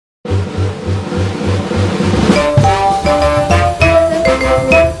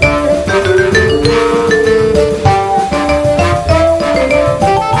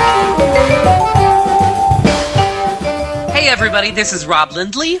everybody. This is Rob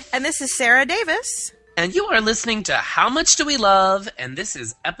Lindley. And this is Sarah Davis. And you are listening to How Much Do We Love? And this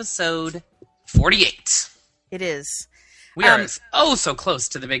is episode 48. It is. We are so close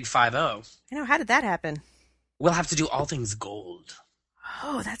to the big 5-0. I know. How did that happen? We'll have to do all things gold.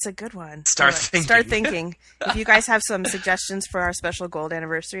 Oh, that's a good one. Start thinking. If you guys have some suggestions for our special gold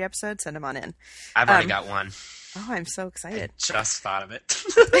anniversary episode, send them on in. I've already got one. Oh, I'm so excited. I just thought of it.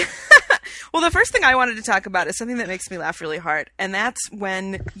 Well, the first thing I wanted to talk about is something that makes me laugh really hard. And that's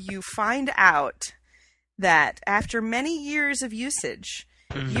when you find out that after many years of usage,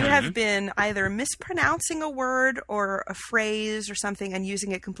 you have been either mispronouncing a word or a phrase or something and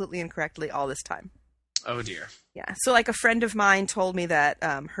using it completely incorrectly all this time. Oh, dear. Yeah. So like a friend of mine told me that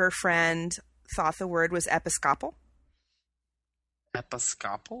her friend thought the word was episcopal.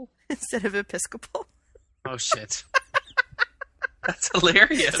 Episcopal? Instead of episcopal. Oh, shit. That's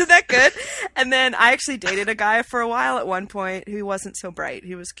hilarious. Isn't that good? And then I actually dated a guy for a while at one point who wasn't so bright.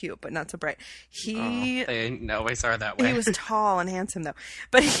 He was cute, but not so bright. They always are that way. He was tall and handsome, though.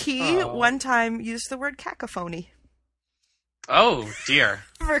 But he one time used the word cacophony. Oh, dear.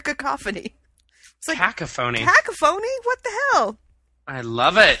 For cacophony. It's like, cacophony? Cacophony? What the hell? I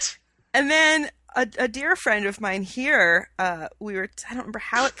love it. And then a dear friend of mine here, I don't remember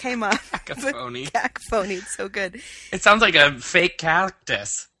how it came up. Cacophony. Cacophony, it's so good. It sounds like a fake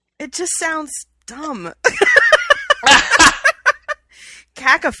cactus. It just sounds dumb.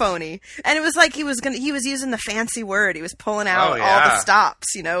 Cacophony. And it was like he was using the fancy word. He was pulling out all the stops,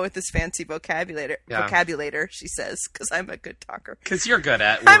 with this fancy vocabulator, she says, because I'm a good talker. Because you're good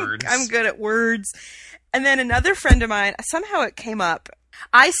at words. I'm good at words. And then another friend of mine, somehow it came up.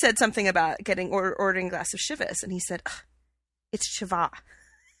 I said something about ordering a glass of Chivas, and he said, it's Shiva.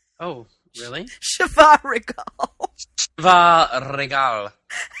 Oh, really? Shiva Regal. Shiva Regal.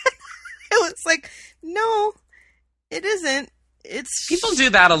 It was like, no, it isn't. People do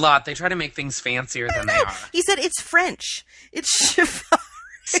that a lot. They try to make things fancier than they are. He said, it's French. It's Shiva.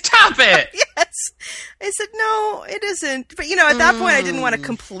 Stop it! Yes. I said, no, it isn't. But, at that point, I didn't want to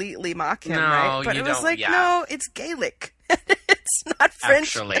completely mock him, right? But it was like, no, it's Gaelic. It's not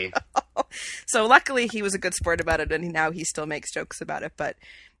French. Actually. So luckily, he was a good sport about it, and now he still makes jokes about it. But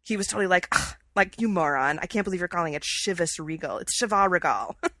he was totally like, you moron. I can't believe you're calling it Chivas Regal. It's Shiva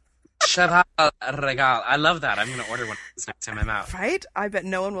Regal. Shiva Regal. I love that. I'm going to order one next time I'm out. Right? I bet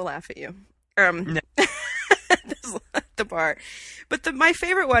no one will laugh at you. No. The bar. But my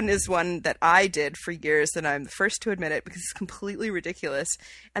favorite one is one that I did for years, and I'm the first to admit it because it's completely ridiculous.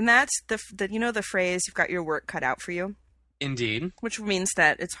 And that's the phrase, you've got your work cut out for you. Indeed. Which means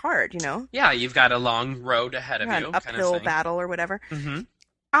that it's hard, Yeah, you've got a long road ahead of you. An uphill battle or whatever. Mm-hmm.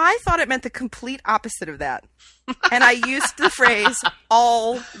 I thought it meant the complete opposite of that. And I used the phrase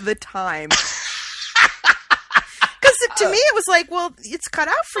all the time. Because to me it was like, well, it's cut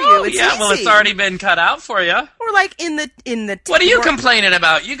out for you. It's easy. Well, it's already been cut out for you. Or like in the. What are you complaining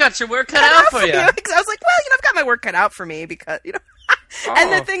about? You got your work cut out for you. I was like, well, I've got my work cut out for me because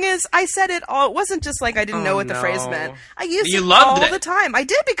And the thing is, I said it all. It wasn't just like I didn't know what the phrase meant. I used it all the time. I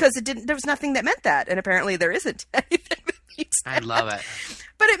did because there was nothing that meant that, and apparently there isn't anything that means that. I love it.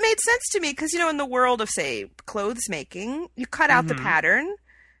 But it made sense to me because in the world of say clothes making, you cut out the pattern.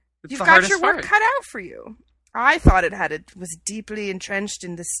 You've got your work cut out for you. I thought it was deeply entrenched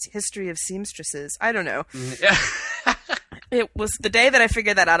in this history of seamstresses. I don't know. It was the day that I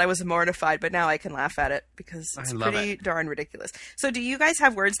figured that out, I was mortified, but now I can laugh at it because it's pretty darn ridiculous. So do you guys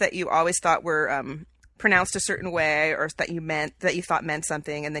have words that you always thought were pronounced a certain way or that you thought meant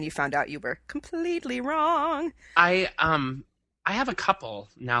something and then you found out you were completely wrong? I have a couple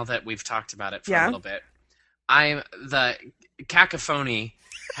now that we've talked about it for a little bit. The cacophony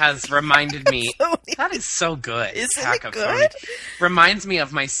has reminded me. That is so good. Isn't it good? Reminds me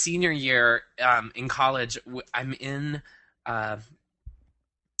of my senior year in college. I'm in one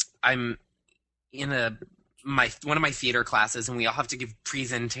of my theater classes, and we all have to give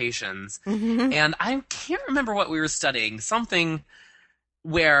presentations. Mm-hmm. And I can't remember what we were studying. Something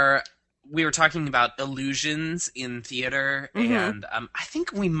where we were talking about illusions in theater, and I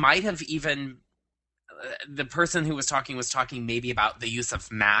think we might have even. The person who was talking maybe about the use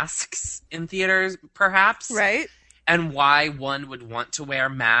of masks in theaters, perhaps. Right. And why one would want to wear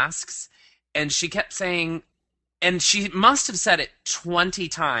masks. And she kept saying, and she must have said it 20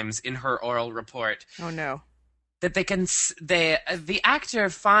 times in her oral report. Oh, no. That the actor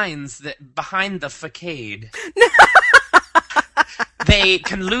finds that behind the facade, they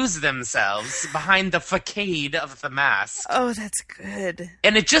can lose themselves behind the facade of the mask. Oh, that's good.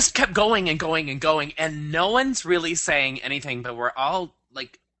 And it just kept going and going and going, and no one's really saying anything, but we're all,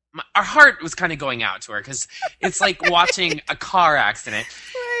 like, our heart was kind of going out to her because it's like watching a car accident.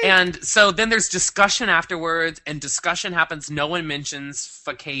 Right. And so then there's discussion afterwards, and discussion happens. No one mentions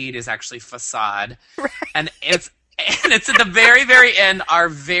facade is actually facade. Right. And it's at the very, very end, our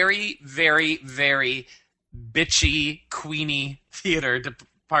very, very, very bitchy, queenie theater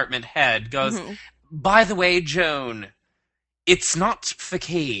department head goes, by the way, Joan, it's not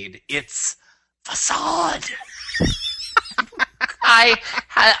facade, it's facade.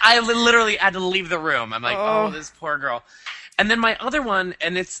 I literally had to leave the room. I'm like, oh, this poor girl. And then my other one,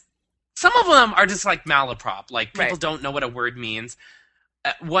 and some of them are just like malaprop. Like, people don't know what a word means.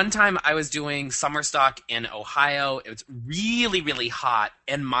 One time I was doing summer stock in Ohio. It was really, really hot.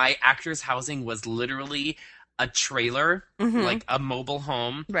 And my actor's housing was literally a trailer, like a mobile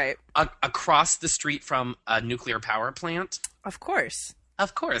home. Right. Across the street from a nuclear power plant. Of course.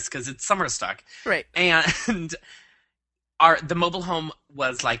 Of course, because it's summer stock. Right. And the mobile home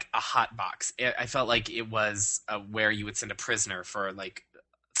was like a hot box. I felt like it was where you would send a prisoner for like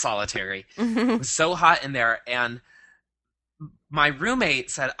solitary. It was so hot in there, and my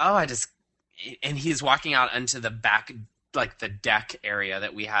roommate said, and he's walking out into the back, like the deck area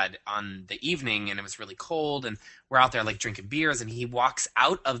that we had on the evening, and it was really cold, and we're out there like drinking beers, and he walks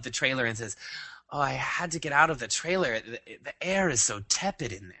out of the trailer and says, oh, I had to get out of the trailer. The air is so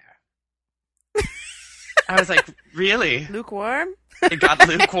tepid in there. I was like, really? Lukewarm? It got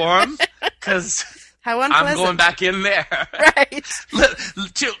lukewarm? Because I'm going back in there. Right.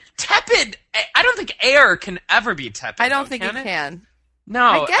 Tepid. I don't think air can ever be tepid. I don't think it can.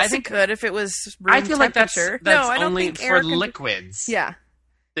 No. I guess it could if it was room I feel temperature. Like that's only for liquids. Yeah.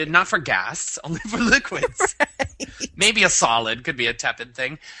 Not for gas, only for liquids. Right. Maybe a solid could be a tepid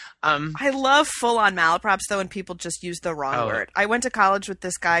thing. I love full-on malaprops, though, when people just use the wrong word. I went to college with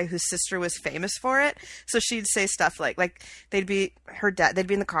this guy whose sister was famous for it, so she'd say stuff like they'd be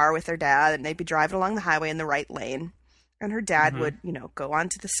in the car with their dad, and they'd be driving along the highway in the right lane, and her dad would, go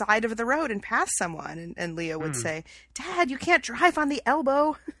onto the side of the road and pass someone, and Leah would say, "Dad, you can't drive on the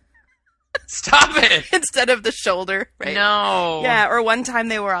elbow." Stop it! Instead of the shoulder, right? No. Yeah, or one time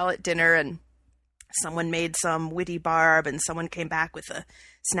they were all at dinner and someone made some witty barb and someone came back with a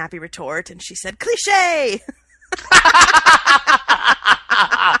snappy retort and she said, "Cliché!"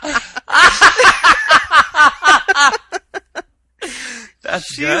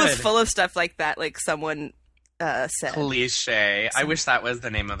 She was full of stuff like that, like someone said. Cliche. I wish that was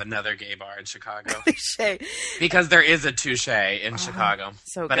the name of another gay bar in Chicago. Cliche. Because there is a touche in Chicago.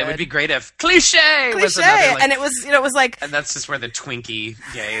 So but good. It would be great if cliche was another, like, and it was like... And that's just where the Twinkie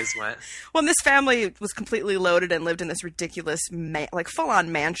gays went. Well, this family was completely loaded and lived in this ridiculous,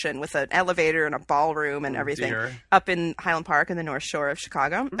 full-on mansion with an elevator and a ballroom and everything up in Highland Park in the North Shore of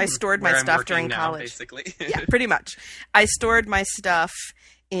Chicago. I stored my stuff during college. Basically. Yeah, pretty much. I stored my stuff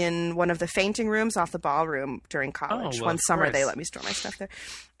in one of the fainting rooms off the ballroom during college. One summer they let me store my stuff there.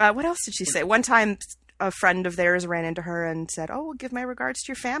 What else did she say? One time a friend of theirs ran into her and said, "Oh, give my regards to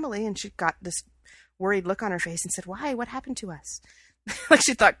your family." And she got this worried look on her face and said, "Why? What happened to us?" Like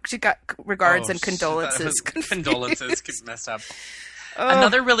she thought she got regards and condolences. Condolences messed up.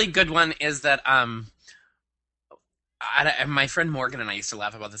 Another really good one is that my friend Morgan and I used to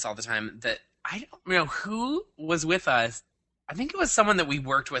laugh about this all the time, that I don't know who was with us. I think it was someone that we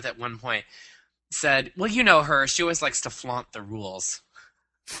worked with at one point, said, "Well, you know her. She always likes to flaunt the rules."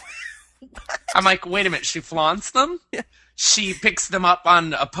 I'm like, wait a minute. She flaunts them? Yeah. She picks them up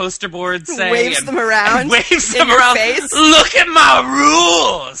on a poster board, waves them around. Waves them around. Face. Look at my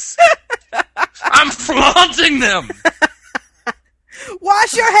rules. I'm flaunting them.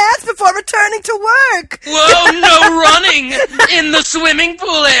 Wash your hands before returning to work. Whoa, no running in the swimming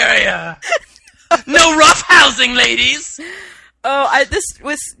pool area. No roughhousing, ladies. This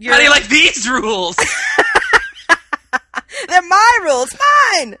was your... How do you like these rules? They're my rules,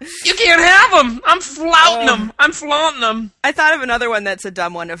 mine. You can't have them. I'm flouting them. I'm flaunting them. I thought of another one that's a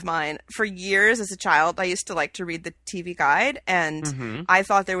dumb one of mine. For years as a child, I used to like to read the TV Guide, and I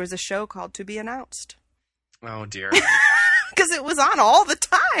thought there was a show called To Be Announced. Oh, dear. Because it was on all the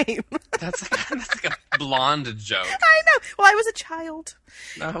time. That's like a blonde joke. I know. Well, I was a child.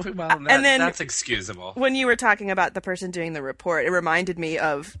 Oh, well, that's excusable. When you were talking about the person doing the report, it reminded me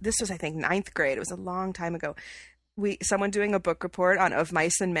of, this was, I think, 9th grade. It was a long time ago. Someone doing a book report on Of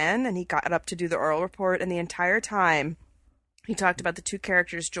Mice and Men, and he got up to do the oral report, and the entire time he talked about the two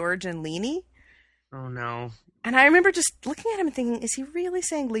characters, George and Leanie. Oh, no. And I remember just looking at him and thinking, is he really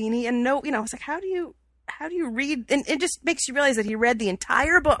saying Leanie? And no, I was like, how do you read? And it just makes you realize that he read the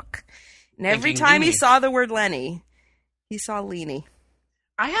entire book. And every time he saw the word Lenny, he saw Leanie.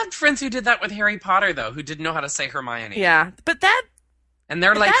 I had friends who did that with Harry Potter, though, who didn't know how to say Hermione. Yeah, but that And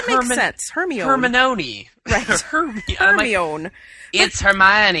they're like, that makes sense. Hermione. Hermione. Right. Hermione. Like, it's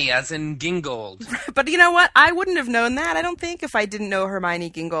Hermione, as in Gingold. But you know what? I wouldn't have known that, I don't think, if I didn't know Hermione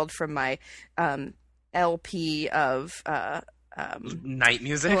Gingold from my LP of Night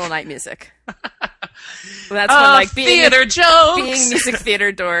Music. Little Night Music. Well, that's when, like, theater jokes. Being music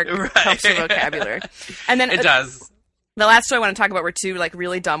theater dork helps your vocabulary. And then it does. The last two I want to talk about were two like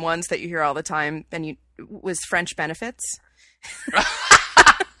really dumb ones that you hear all the time, and was French benefits.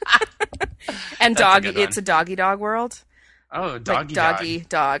 And doggy. It's a doggy dog world. Oh, doggy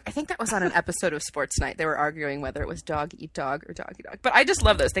dog. I think that was on an episode of Sports Night. They were arguing whether it was dog eat dog or doggy dog. But I just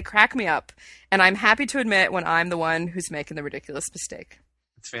love those. They crack me up, and I'm happy to admit when I'm the one who's making the ridiculous mistake.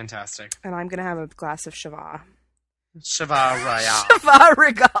 It's fantastic. And I'm gonna have a glass of Chivas. Chivas Royale. Chivas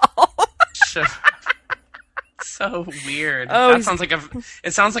Regal. So weird. Oh, it sounds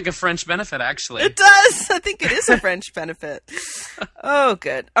like a French benefit, actually. It does. I think it is a French benefit. Oh,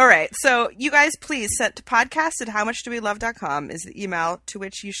 good. All right. So you guys, please send to podcast@howmuchdowelove.com is the email to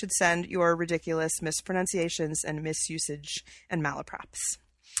which you should send your ridiculous mispronunciations and misusage and malaprops.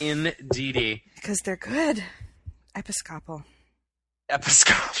 Indeedy. Because they're good. Episcopal.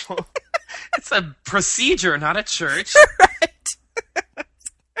 It's a procedure, not a church. Right.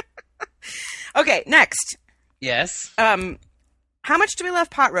 Okay, next. Yes. How much do we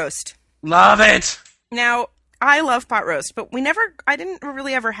love pot roast? Love it. Now, I love pot roast, but I didn't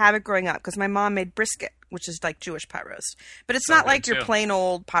really ever have it growing up because my mom made brisket, which is like Jewish pot roast. But it's not like your plain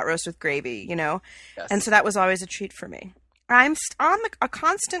old pot roast with gravy, you know? Yes. And so that was always a treat for me. I'm on a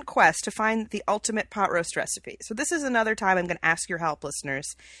constant quest to find the ultimate pot roast recipe. So this is another time I'm going to ask your help,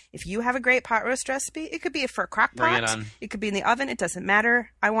 listeners. If you have a great pot roast recipe, it could be for a crock pot. It could be in the oven. It doesn't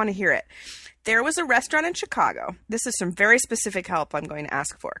matter. I want to hear it. There was a restaurant in Chicago. This is some very specific help I'm going to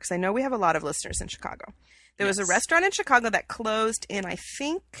ask for because I know we have a lot of listeners in Chicago. There was a restaurant in Chicago that closed in, I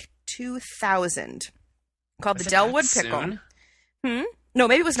think, 2000 called the Delwood Pickle. No,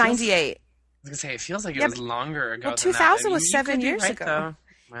 maybe it was 98. I was going to say, it feels like it was longer ago. Well, 2000 was 7 years ago.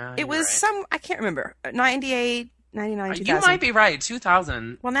 Well, it was I can't remember, 98, 99, 2000. You might be right,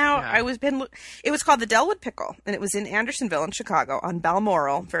 2000. Well, now it was called the Delwood Pickle, and it was in Andersonville in Chicago on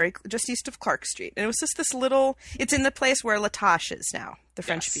Balmoral, just east of Clark Street. And it was just this little, it's in the place where La Tâche is now, the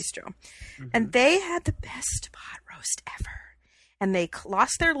French bistro. Mm-hmm. And they had the best pot roast ever. And they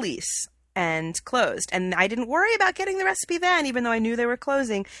lost their lease and closed. And I didn't worry about getting the recipe then, even though I knew they were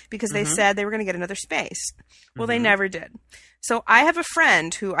closing, because they said they were going to get another space. Well, they never did. So I have a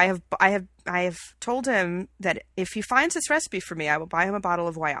friend who I have told him that if he finds this recipe for me, I will buy him a bottle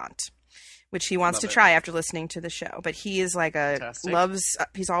of Wayant, which he wants to try after listening to the show. But he is like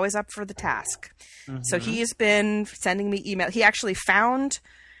he's always up for the task. Mm-hmm. So he has been sending me email. He actually found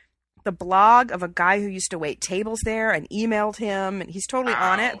the blog of a guy who used to wait tables there and emailed him, and he's totally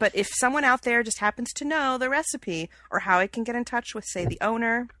on it. But if someone out there just happens to know the recipe or how I can get in touch with, say, the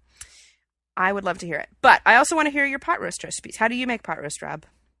owner, I would love to hear it. But I also want to hear your pot roast recipes. How do you make pot roast, Rob?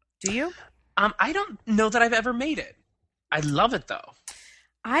 Do you? I don't know that I've ever made it. I love it, though.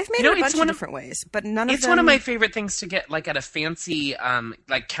 I've made it a bunch of different ways, but none of them... It's one of my favorite things to get, like, at a fancy,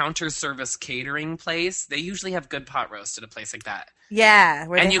 like, counter-service catering place. They usually have good pot roast at a place like that. Yeah.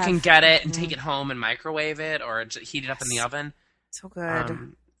 And you can get it and take it home and microwave it or heat it up in the oven. So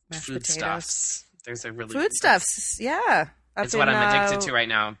good. Foodstuffs. There's a really Foodstuffs, yeah. It's what I'm addicted to right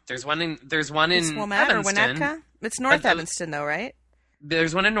now. There's one in Evanston. Or Winnetka? It's North Evanston, though, right?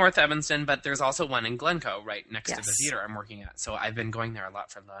 There's one in North Evanston, but there's also one in Glencoe right next to the theater I'm working at. So I've been going there a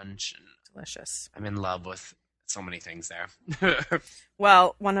lot for lunch. And delicious. I'm in love with so many things there.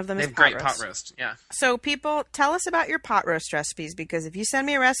 Well, one of them is great pot roast. Yeah. So people, tell us about your pot roast recipes, because if you send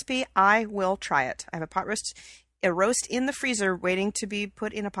me a recipe, I will try it. I have a roast in the freezer waiting to be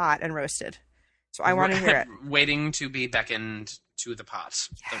put in a pot and roasted. So I want to hear it. Waiting to be beckoned to the pot.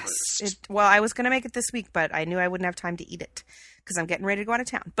 Yes. Well, I was going to make it this week, but I knew I wouldn't have time to eat it because I'm getting ready to go out of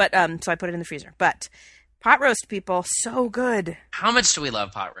town. But so I put it in the freezer. But pot roast, people, so good. How much do we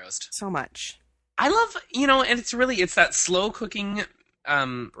love pot roast? So much. I love, and it's that slow cooking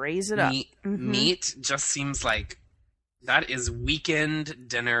braise it up. Meat just seems like that is weekend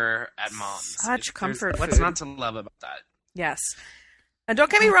dinner at mom's. Such comfort food. What's not to love about that? Yes. And don't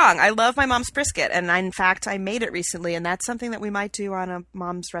get me wrong, I love my mom's brisket, and in fact, I made it recently, and that's something that we might do on a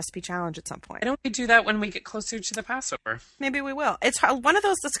mom's recipe challenge at some point. Why don't we do that when we get closer to the Passover? Maybe we will. It's one of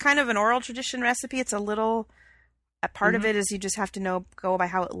those that's kind of an oral tradition recipe. It's a part of it is you just have to go by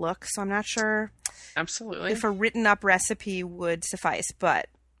how it looks, so I'm not sure if a written up recipe would suffice, but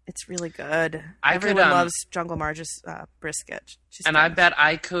it's really good. Everyone loves Jungle Marge's brisket. I bet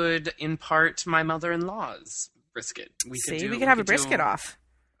I could impart my mother-in-law's brisket. We could have a brisket off.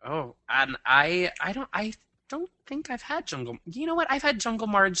 Oh, and I don't think I've had Jungle. You know what? I've had Jungle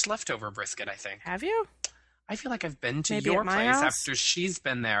Marge leftover brisket, I think. Have you? I feel like I've been to your place after she's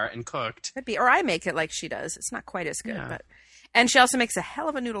been there and cooked. Could be, or I make it like she does. It's not quite as good, and she also makes a hell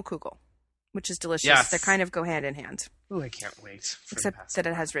of a noodle kugel, which is delicious. Yes. They kind of go hand in hand. Oh, I can't wait. Except that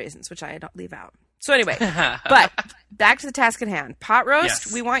it has raisins, which I don't leave out. So anyway, but back to the task at hand. Pot roast.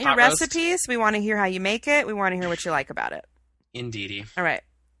 Yes, we want your recipes. We want to hear how you make it. We want to hear what you like about it. Indeedy. All right.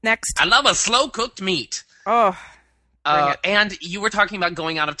 Next. I love a slow cooked meat. Oh. And you were talking about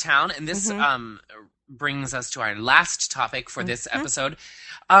going out of town, and this brings us to our last topic for this episode.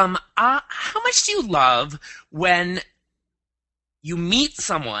 How much do you love when you meet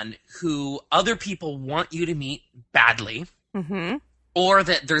someone who other people want you to meet badly, or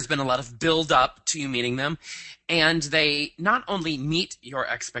that there's been a lot of build up to you meeting them, and they not only meet your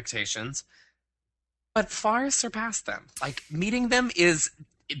expectations, but far surpass them? Like, meeting them is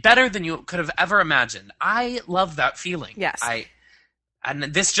better than you could have ever imagined. I love that feeling. Yes. And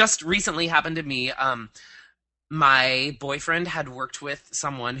this just recently happened to me. My boyfriend had worked with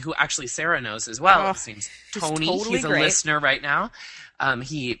someone who actually Sarah knows as well. His name's Tony. Totally he's a listener right now.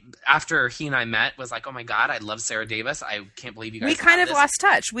 After he and I met, was like, oh my God, I love Sarah Davis. I can't believe you guys. We kind of lost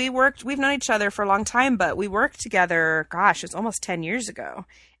touch. We've known each other for a long time, but we worked together, it's almost 10 years ago.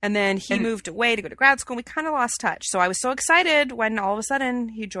 And then he moved away to go to grad school, and we kind of lost touch. So I was so excited when all of a sudden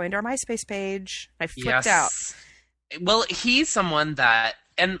he joined our MySpace page. I flipped out. Well, he's someone that,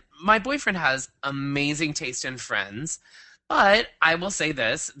 and my boyfriend has amazing taste in friends, but I will say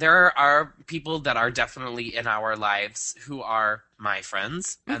this, there are people that are definitely in our lives who are my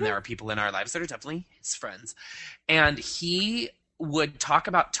friends, and there are people in our lives that are definitely his friends. And he would talk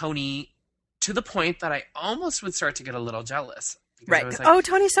about Tony to the point that I almost would start to get a little jealous. Right. Like,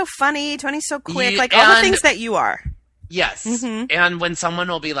 Tony's so funny. Tony's so quick. All the things that you are. Yes. And when someone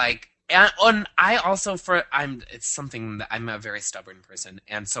will be like, and I also, it's something that I'm a very stubborn person.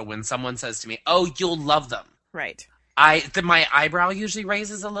 And so when someone says to me, oh, you'll love them. Right. My eyebrow usually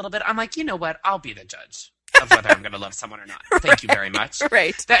raises a little bit. I'm like, you know what? I'll be the judge of whether I'm going to love someone or not. Thank you very much.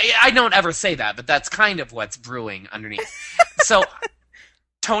 Right. I don't ever say that, but that's kind of what's brewing underneath. So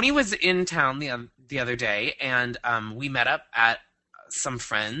Tony was in town the other day, and we met up at some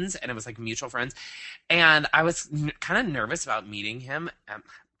friends, and it was like mutual friends, and I was kind of nervous about meeting him.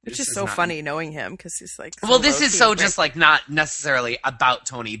 Which is so funny knowing him, because he's like, well, this is so just like not necessarily about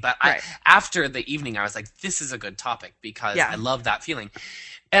Tony, but after the evening I was like, this is a good topic because I love that feeling.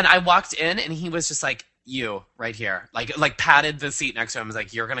 And I walked in and he was just like, you right here, like patted the seat next to him, was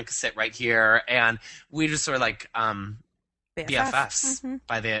like, you're gonna sit right here, and we just sort of like BFFs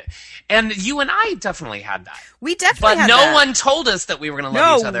and you and I definitely had that. We definitely had that. But no one told us that we were going to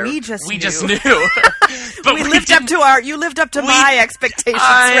love each other. We just knew. But you lived up to my expectations.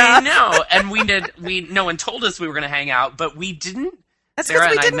 I know. And no one told us we were going to hang out, but we didn't. That's because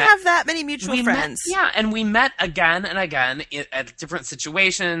we didn't have that many mutual friends. And we met again and again at different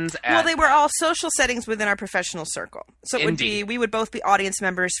situations. Well, they were all social settings within our professional circle. So it we would both be audience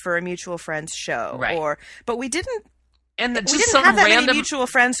members for a mutual friends show. Right. But we didn't. And we didn't have that many mutual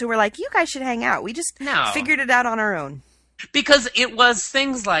friends who were like, you guys should hang out. We just figured it out on our own. Because it was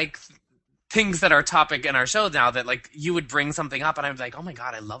things that are topic in our show now that like you would bring something up and I'm like, oh my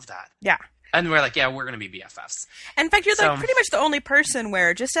God, I love that. Yeah. And we're like, yeah, we're going to be BFFs. And in fact, you're like pretty much the only person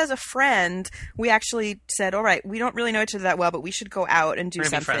where just as a friend, we actually said, all right, we don't really know each other that well, but we should go out and do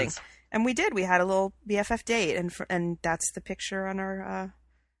something. And we did. We had a little BFF date, and that's the picture on our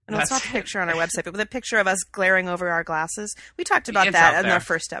no, it's not the picture on our website, but the picture of us glaring over our glasses. We talked about that in our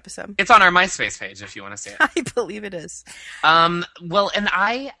first episode. It's on our MySpace page if you want to see it. I believe it is. Well, and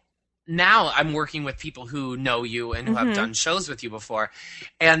I'm working with people who know you and who have done shows with you before,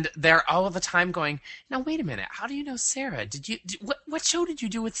 and they're all the time going, now wait a minute, how do you know Sarah? What show did you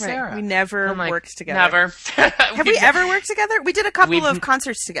do with Sarah? We never worked together. Never. Have we ever worked together? We did a couple of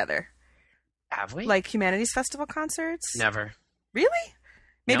concerts together. Have we? Like Humanities Festival concerts? Never. Really?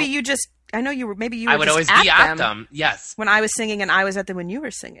 Maybe you just, I know you were, maybe you were I would always be at them, yes. When I was singing and I was at them when you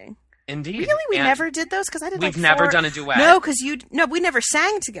were singing. Indeed. Really? We never did those? Because I did We've never done a duet. No, because we never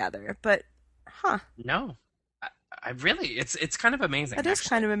sang together, but, No. I really, it's kind of amazing. It is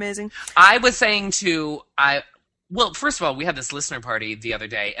kind of amazing. I was saying well, first of all, we had this listener party the other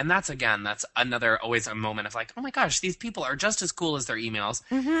day, and that's always a moment of like, oh my gosh, these people are just as cool as their emails.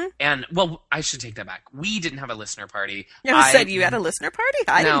 And, well, I should take that back. We didn't have a listener party. You said you had a listener party?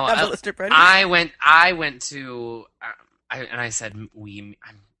 I didn't have a listener party. I went to, and I said I'm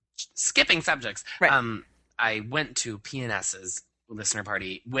skipping subjects. Right. I went to PNS's listener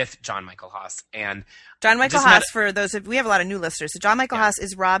party with John Michael Haas. And John Michael Haas, for those of, we have a lot of new listeners. So John Michael Haas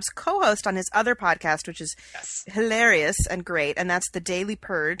is Rob's co-host on his other podcast, which is hilarious and great. And that's The Daily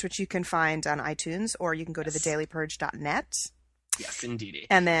Purge, which you can find on iTunes, or you can go to thedailypurge.net. Yes, indeed.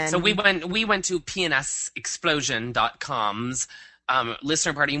 And then, so we went to pnsexplosion.com's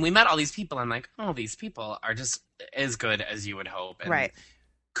listener party, and we met all these people. I'm like, oh, these people are just as good as you would hope. And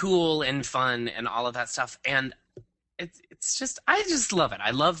cool and fun and all of that stuff. And it's just, I just love it. I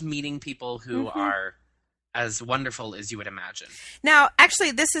love meeting people who are as wonderful as you would imagine. Now,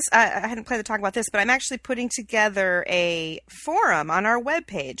 actually, this is, I hadn't planned to talk about this, but I'm actually putting together a forum on our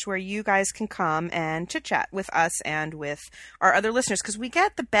webpage where you guys can come and chit-chat with us and with our other listeners, because we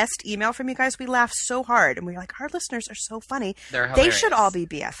get the best email from you guys. We laugh so hard, and we're like, our listeners are so funny. They should all be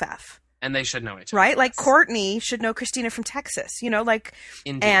BFF. And they should know each other. Right? Like Courtney should know Christina from Texas, you know, like,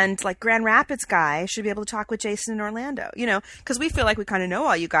 Indeed. And like Grand Rapids guy should be able to talk with Jason in Orlando, you know, because we feel like we kind of know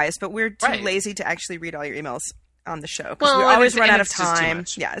all you guys, but we're too lazy to actually read all your emails on the show. Because we always run out of time.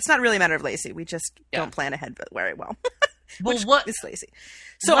 Yeah, it's not really a matter of lazy. We just don't plan ahead very well. Well, it's lazy.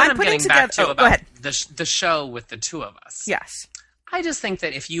 So I'm putting together. Go ahead. The show with the two of us. Yes. I just think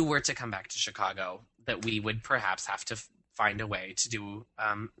that if you were to come back to Chicago, that we would perhaps have to find a way to do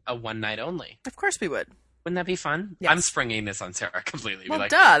a one night only. Of course we would. Wouldn't that be fun? Yes. I'm springing this on Sarah completely. Well,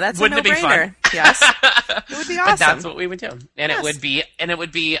 that's a no-brainer. Yes, it would be awesome. But that's what we would do, and it would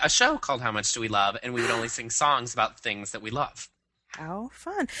be a show called How Much Do We Love, and we would only sing songs about things that we love. How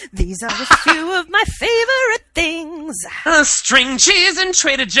fun! These are a few of my favorite things: string cheese and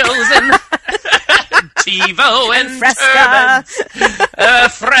Trader Joe's and TiVo and Fresca,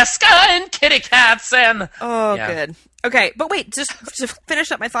 Fresca and Kitty Cats and good. Okay, but wait, just to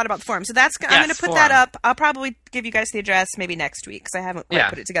finish up my thought about the forum. So I'm going to put that up. I'll probably give you guys the address maybe next week because I haven't quite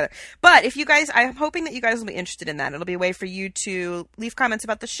put it together. But if you guys, I'm hoping that you guys will be interested in that. It'll be a way for you to leave comments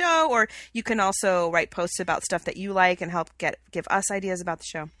about the show, or you can also write posts about stuff that you like and help give us ideas about the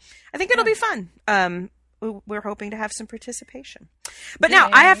show. I think it'll be fun. We're hoping to have some participation. But now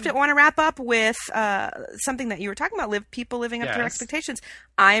I want to wrap up with something that you were talking about, people living up to their expectations.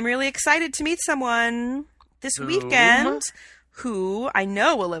 I am really excited to meet someone this weekend who I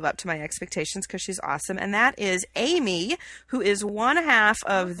know will live up to my expectations because she's awesome, and that is Amy, who is one half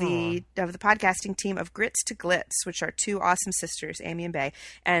of the podcasting team of Grits to Glitz, which are two awesome sisters, Amy and Bay,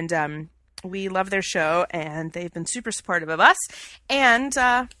 and we love their show, and they've been super supportive of us, and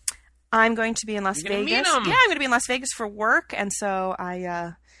I'm going to be in Las Vegas. Yeah, I'm going to be in Las Vegas for work, and so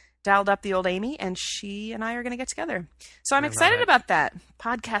I dialed up the old Amy, and she and I are going to get together. So I'm excited about that.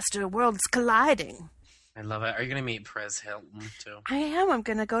 Podcaster worlds colliding. I love it. Are you going to meet Perez Hilton, too? I am. I'm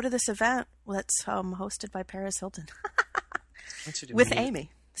going to go to this event that's hosted by Perez Hilton with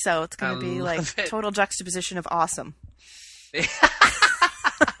Amy. So it's going to be like total juxtaposition of awesome.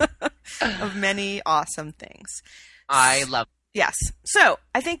 Of many awesome things. I love it. Yes. So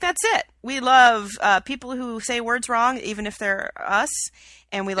I think that's it. We love people who say words wrong, even if they're us.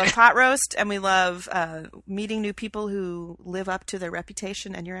 And we love pot roast. And we love meeting new people who live up to their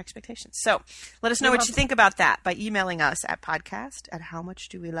reputation and your expectations. So let us know what you think about that by emailing us at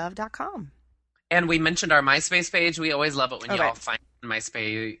podcast@howmuchdowelove.com. And we mentioned our MySpace page. We always love it when y'all find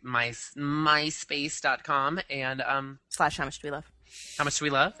MySpace, myspace.com and / How Much Do We Love. How Much Do We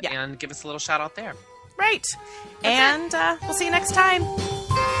Love? Yeah. And give us a little shout out there. Right. And we'll see you next time.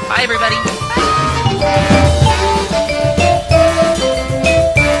 Bye, everybody. Bye.